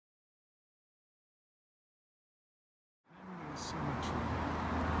Cemetery.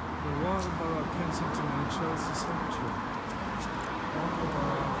 The Royal Borough of Kensington and Chelsea Cemetery. Royal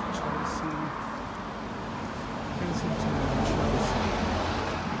Borough of Chelsea, Kensington and Chelsea.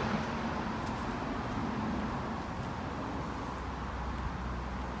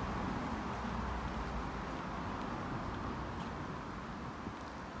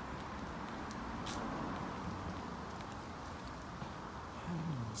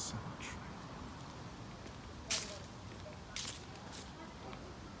 Hanwell Cemetery.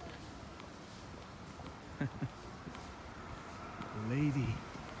 Lady,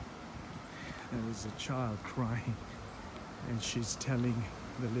 there was a child crying, and she's telling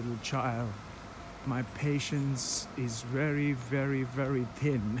the little child, "My patience is very, very, very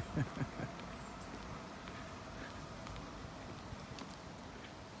thin."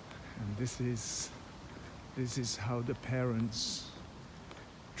 And this is how the parents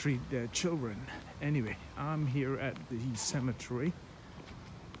treat their children. Anyway, I'm here at the cemetery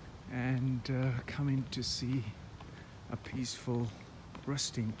and coming to see a peaceful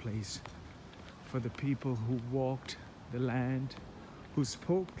resting place for the people who walked the land, who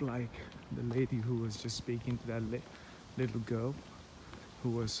spoke like the lady who was just speaking to that little girl who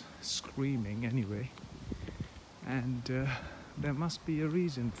was screaming anyway. And there must be a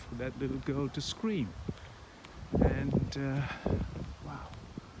reason for that little girl to scream. And wow.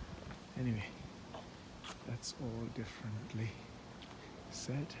 Anyway, that's all differently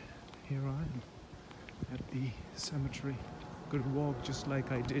said. Here I am at the cemetery. Could walk just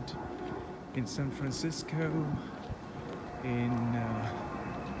like I did in San Francisco, in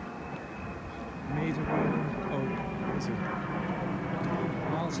Maidaway, what was it?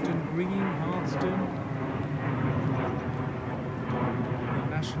 Harleston Green, Harleston, the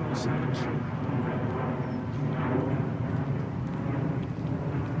National Cemetery.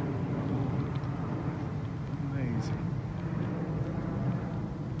 Amazing.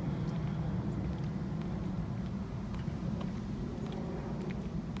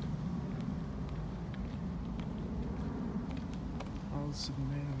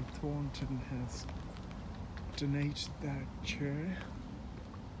 Mary Thornton has donated that chair.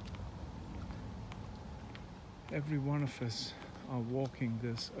 Every one of us are walking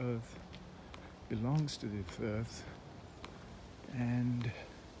this earth, belongs to this earth, and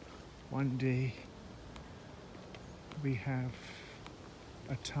one day we have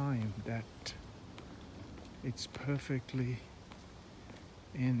a time that it's perfectly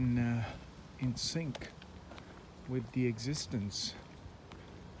in sync with the existence.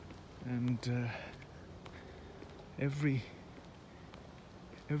 And every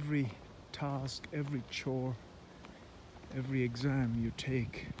task, every chore, every exam you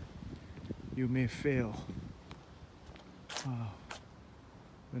take, you may fail. Wow.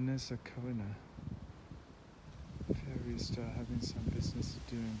 Vanessa Covenor. Fairy star having some business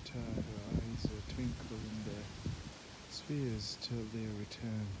to do in her eyes a twinkle in the spheres till their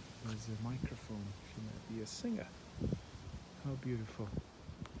return. There's a microphone. She might be a singer. How beautiful.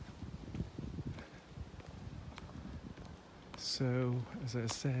 So, as I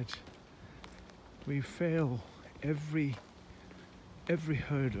said, we fail every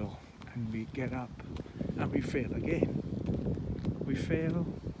hurdle, and we get up and we fail again. We fail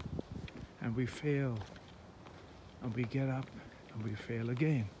and we fail and we get up and we fail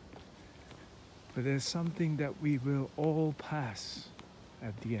again. But there's something that we will all pass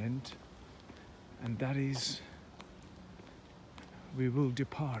at the end, and that is we will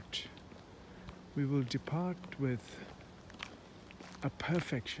depart. We will depart with a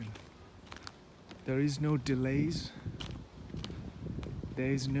perfection. There is no delays.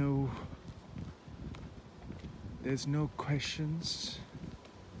 There's no questions.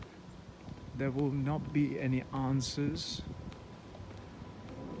 There will not be any answers.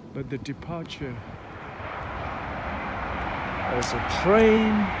 But the departure, there's a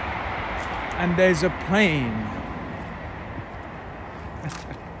train and there's a plane.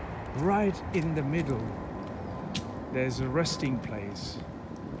 Right in the middle, there's a resting place.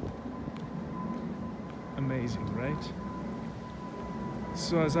 Amazing, right?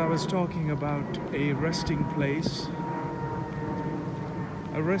 So as I was talking about a resting place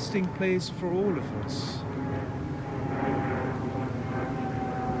for all of us.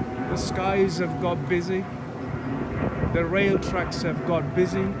 The skies have got busy. The rail tracks have got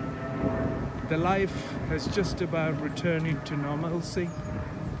busy. The life has just about returned to normalcy.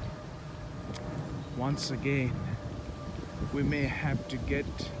 Once again, we may have to get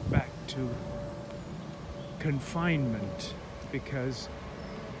back to confinement, because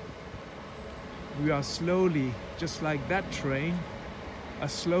we are slowly, just like that train, a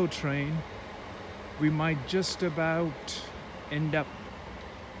slow train, we might just about end up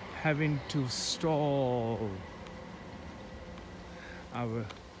having to stall our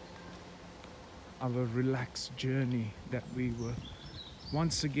relaxed journey that we were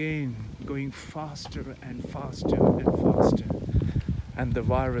once again going faster and faster and faster, and the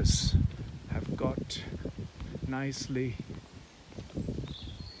virus have got nicely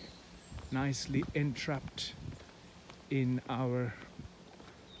entrapped in our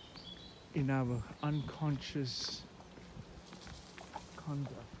unconscious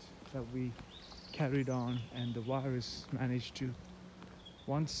conduct that we carried on, and the virus managed to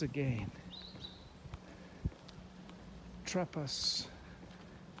once again trap us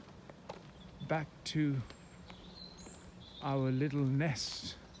back to our little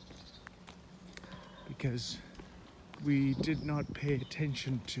nest because we did not pay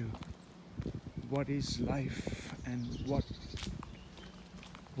attention to what is life and what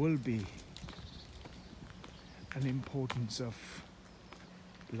will be an importance of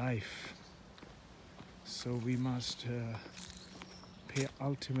life. So we must pay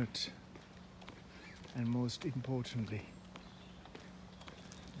ultimate and most importantly,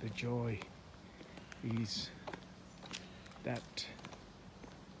 the joy is that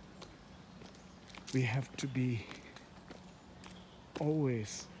we have to be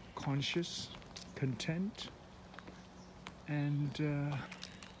always conscious, content, and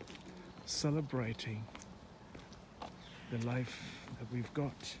celebrating the life that we've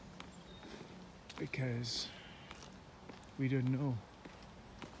got, because we don't know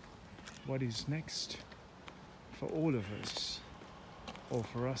what is next for all of us, or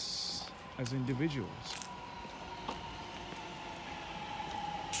for us as individuals.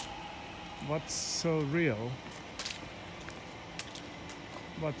 What's so real,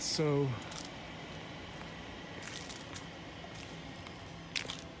 what's so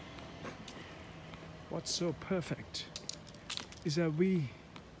perfect is that we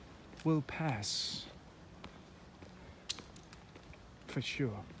will pass, for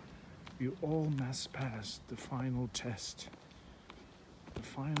sure. You all must pass the final test. The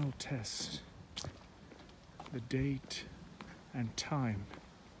final test, the date and time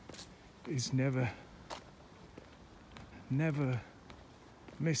is never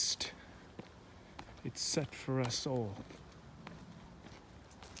missed. It's set for us all.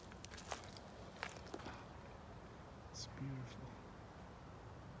 It's beautiful.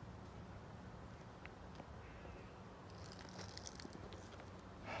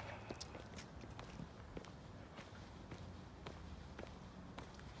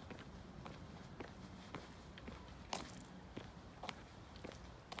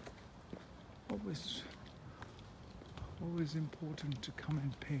 Always important to come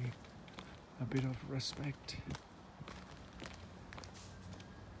and pay a bit of respect.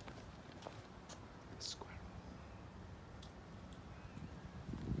 The squirrel.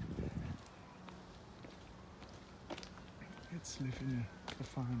 It's living a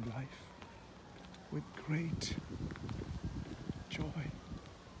profound life with great joy.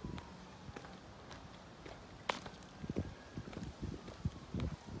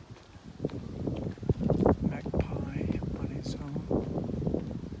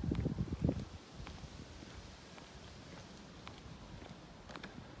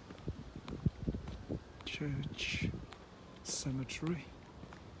 Church cemetery.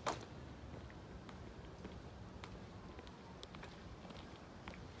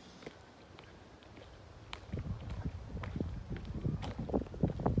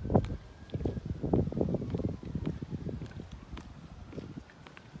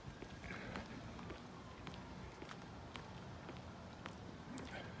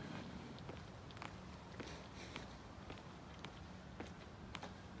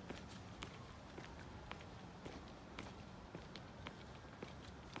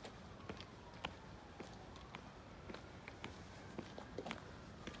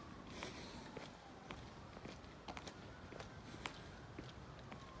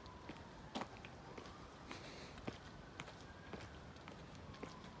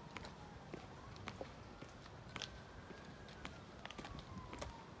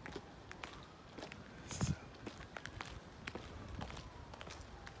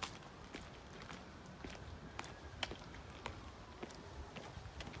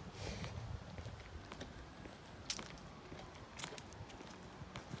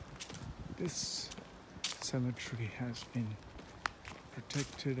 This cemetery has been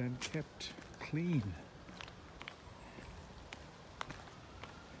protected and kept clean.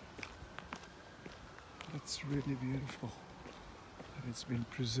 It's really beautiful that it's been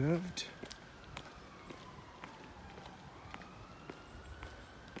preserved.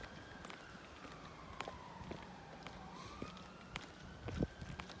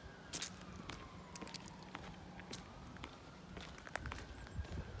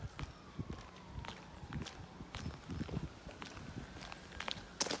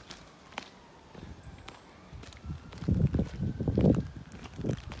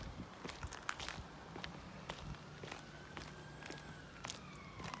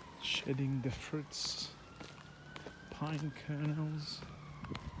 shedding the fruits, pine kernels.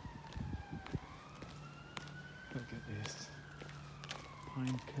 Look at this.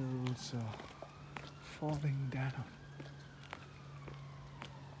 Pine kernels are falling down.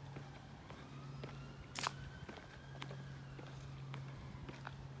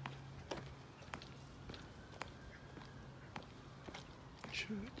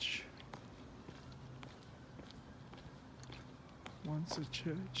 Church. Once a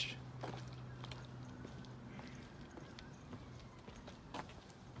church.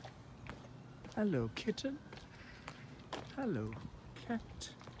 Hello, kitten. Hello, cat.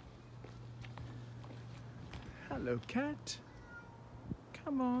 Hello, cat.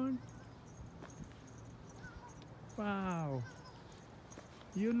 Come on. Wow.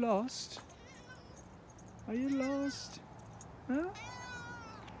 You lost? Are you lost? Huh?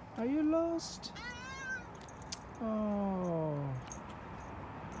 Are you lost? Oh.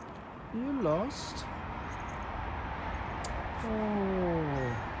 You lost?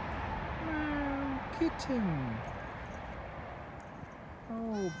 Oh. Meow, kitten.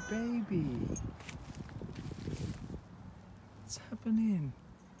 Oh, baby. What's happening?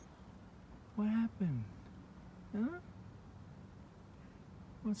 What happened? Huh?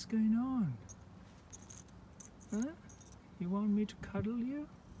 What's going on? Huh? You want me to cuddle you?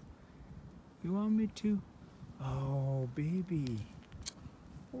 You want me to? Oh, baby.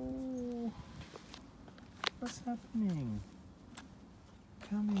 Oh. What's happening?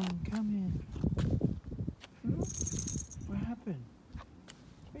 Come in, come in. Hmm? What happened?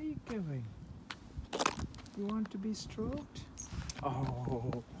 Where are you going? You want to be stroked?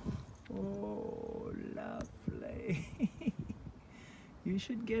 Oh, oh, lovely. You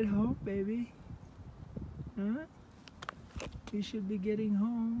should get home, baby. Huh? You should be getting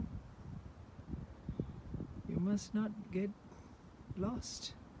home. You must not get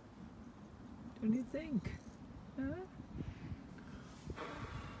lost. Don't you think? Huh?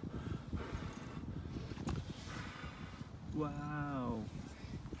 Wow.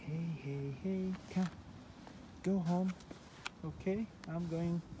 Hey, hey, hey, come. Go home. Okay? I'm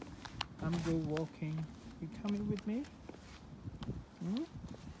going walking. You coming with me? Hmm?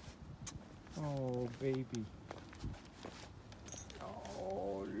 Oh, baby.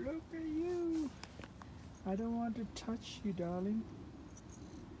 Oh, look at you. I don't want to touch you, darling.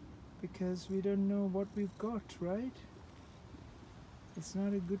 Because we don't know what we've got, right? It's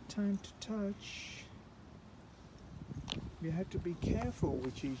not a good time to touch. We have to be careful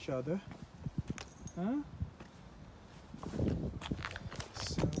with each other. Huh?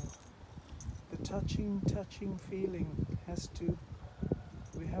 So, the touching feeling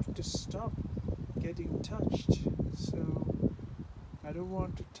we have to stop getting touched. So, I don't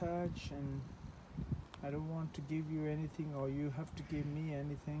want to touch, and I don't want to give you anything, or you have to give me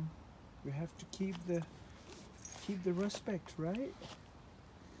anything. We have to keep the respect, right?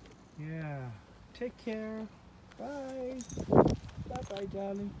 Yeah. Take care. Bye. Bye-bye,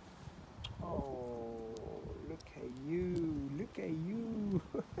 darling. Oh, look at you. Look at you.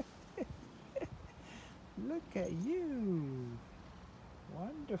 Look at you.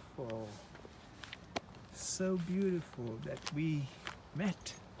 Wonderful. So beautiful that we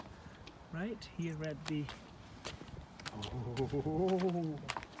met right here at the... Oh,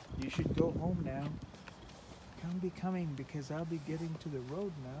 you should go home now. Can't be coming because I'll be getting to the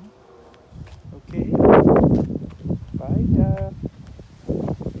road now. Okay? Bye, Dad.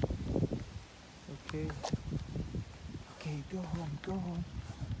 Okay. Okay, go home, go home.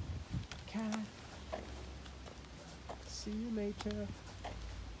 Cat. See you later.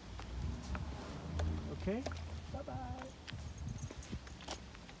 Okay? Bye-bye.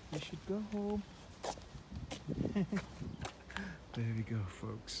 You should go home. There we go,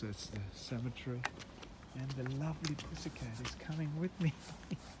 folks. That's the cemetery. And the lovely pussycat is coming with me.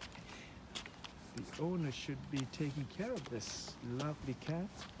 The owner should be taking care of this lovely cat.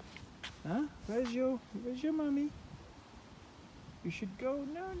 Huh? Where's your mommy? You should go.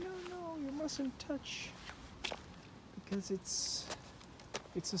 No, you mustn't touch. Because it's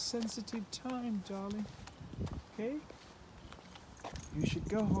a sensitive time, darling. Okay? You should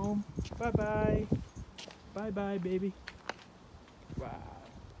go home. Bye-bye. Bye-bye, baby. Wow.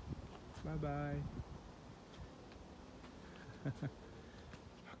 Bye-bye.